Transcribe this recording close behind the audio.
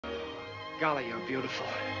Golly, you're beautiful.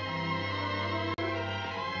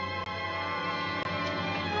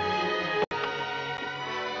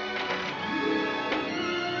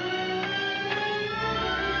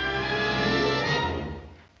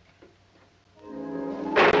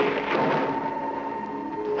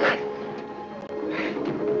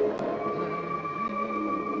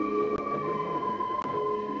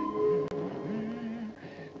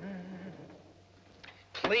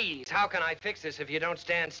 Please, how can I fix this if you don't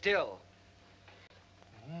stand still?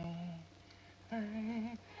 Oh,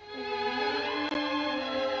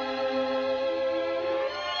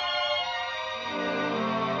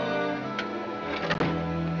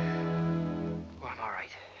 I'm all right.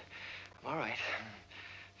 I'm all right.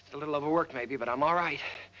 It's a little overworked, maybe, but I'm all right.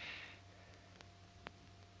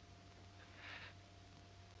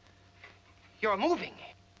 You're moving.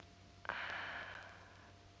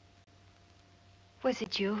 Was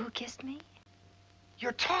it you who kissed me?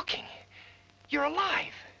 You're talking. You're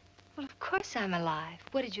alive. Well, of course I'm alive.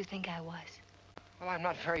 What did you think I was? Well, I'm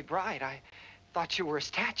not very bright. I thought you were a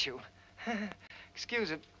statue.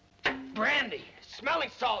 Excuse it. Brandy, smelling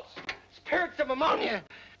salts, spirits of ammonia.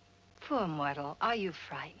 Poor mortal, are you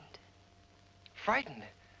frightened? Frightened?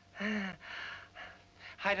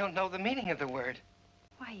 I don't know the meaning of the word.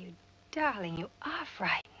 Why, you darling, you are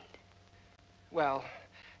frightened. Well,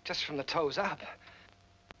 just from the toes up.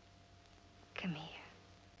 Come here.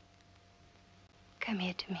 Come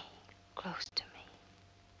here to me, close to me.